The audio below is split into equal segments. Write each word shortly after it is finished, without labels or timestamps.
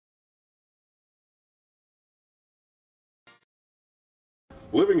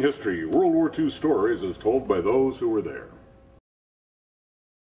Living History, World War II stories as told by those who were there.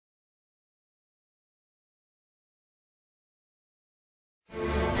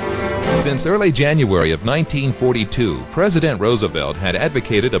 Since early January of 1942, President Roosevelt had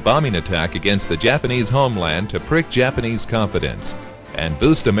advocated a bombing attack against the Japanese homeland to prick Japanese confidence and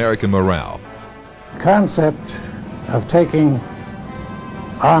boost American morale. The concept of taking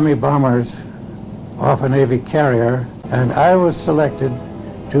Army bombers off a Navy carrier, and I was selected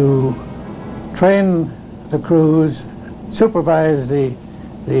to train the crews, supervise the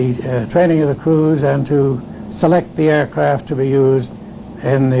training of the crews, and to select the aircraft to be used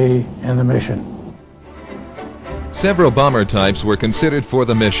in the mission. Several bomber types were considered for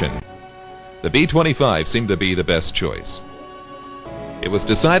the mission. The B-25 seemed to be the best choice. It was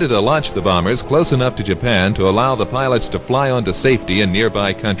decided to launch the bombers close enough to Japan to allow the pilots to fly on to safety in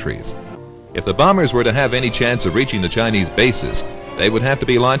nearby countries. If the bombers were to have any chance of reaching the Chinese bases, they would have to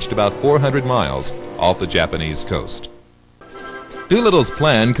be launched about 400 miles off the Japanese coast. Doolittle's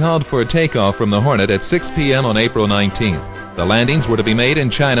plan called for a takeoff from the Hornet at 6 p.m. on April 19th. The landings were to be made in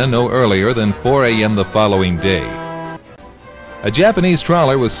China no earlier than 4 a.m. the following day. A Japanese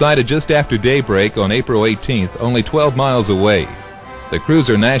trawler was sighted just after daybreak on April 18th, only 12 miles away. The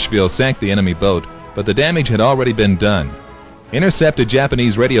cruiser Nashville sank the enemy boat, but the damage had already been done. Intercepted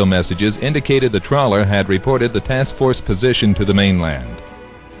Japanese radio messages indicated the trawler had reported the task force position to the mainland.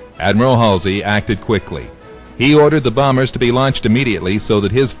 Admiral Halsey acted quickly. He ordered the bombers to be launched immediately so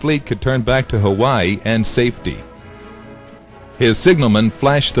that his fleet could turn back to Hawaii and safety. His signalman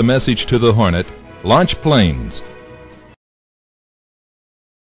flashed the message to the Hornet, "Launch planes."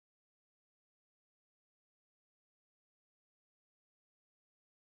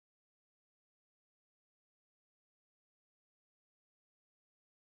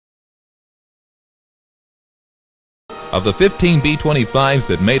 Of the 15 B-25s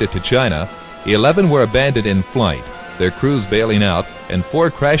that made it to China, 11 were abandoned in flight, their crews bailing out, and 4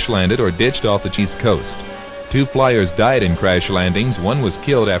 crash-landed or ditched off the East Coast. 2 flyers died in crash landings, 1 was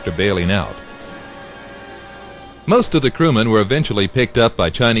killed after bailing out. Most of the crewmen were eventually picked up by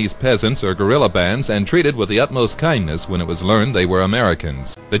Chinese peasants or guerrilla bands and treated with the utmost kindness when it was learned they were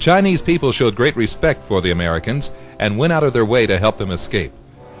Americans. The Chinese people showed great respect for the Americans and went out of their way to help them escape.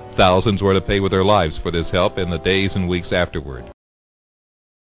 Thousands were to pay with their lives for this help in the days and weeks afterward.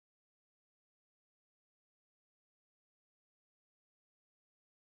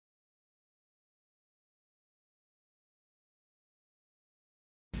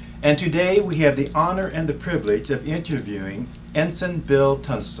 And today we have the honor and the privilege of interviewing Ensign Bill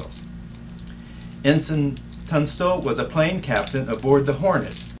Tunstall. Ensign Tunstall was a plane captain aboard the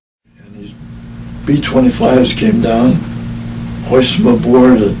Hornet. And these B-25s came down, hoisted them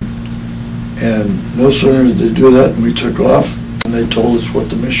aboard, and no sooner did they do that and we took off, and they told us what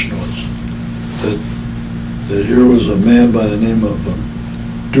the mission was. That here was a man by the name of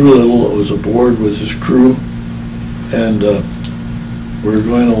Doolittle that was aboard with his crew, and we were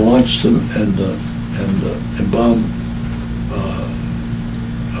going to launch them and bomb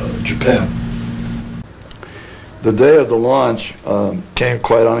Japan. The day of the launch came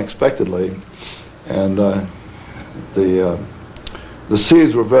quite unexpectedly, and the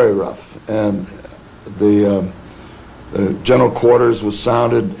seas were very rough, and the general quarters was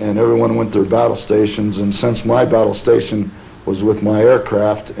sounded, and everyone went to their battle stations. And since my battle station was with my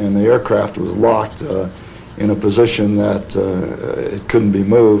aircraft, and the aircraft was locked in a position that it couldn't be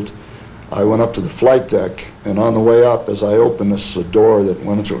moved, I went up to the flight deck, and on the way up, as I opened this door that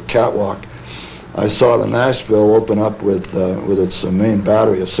went into a catwalk, I saw the Nashville open up with its main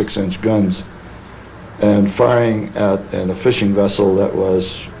battery of 6-inch guns and firing at a fishing vessel that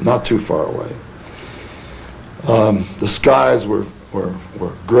was not too far away. The skies were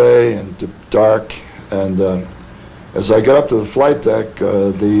gray and dark, and as I got up to the flight deck,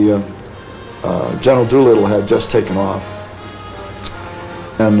 General Doolittle had just taken off,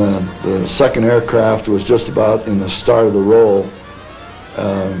 and the second aircraft was just about in the start of the roll,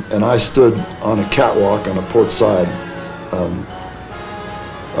 and I stood on a catwalk on the port side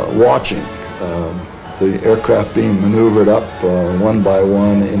watching the aircraft being maneuvered up one by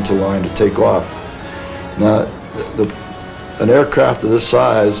one into line to take off. Now, an aircraft of this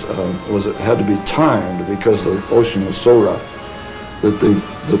size had to be timed because the ocean was so rough that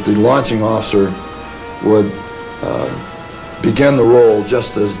the launching officer would begin the roll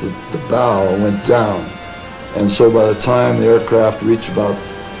just as the bow went down. And so by the time the aircraft reached about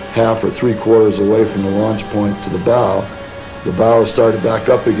half or 3/4 away from the launch point to the bow started back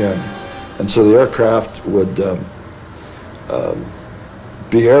up again. And so the aircraft would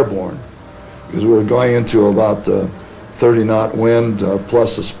be airborne, because we were going into about 30-knot wind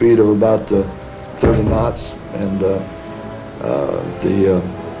plus a speed of about 30 knots, and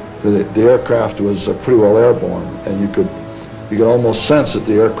the aircraft was pretty well airborne, and you could almost sense that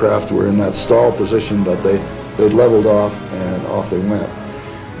the aircraft were in that stall position, but they'd leveled off and off they went.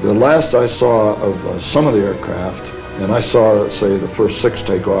 The last I saw of some of the aircraft, and I saw, say, the first 6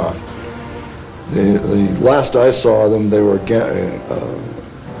 take off. The last I saw them, they were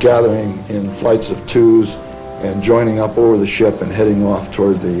gathering in flights of 2s and joining up over the ship and heading off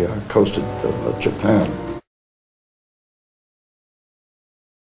toward the coast of Japan.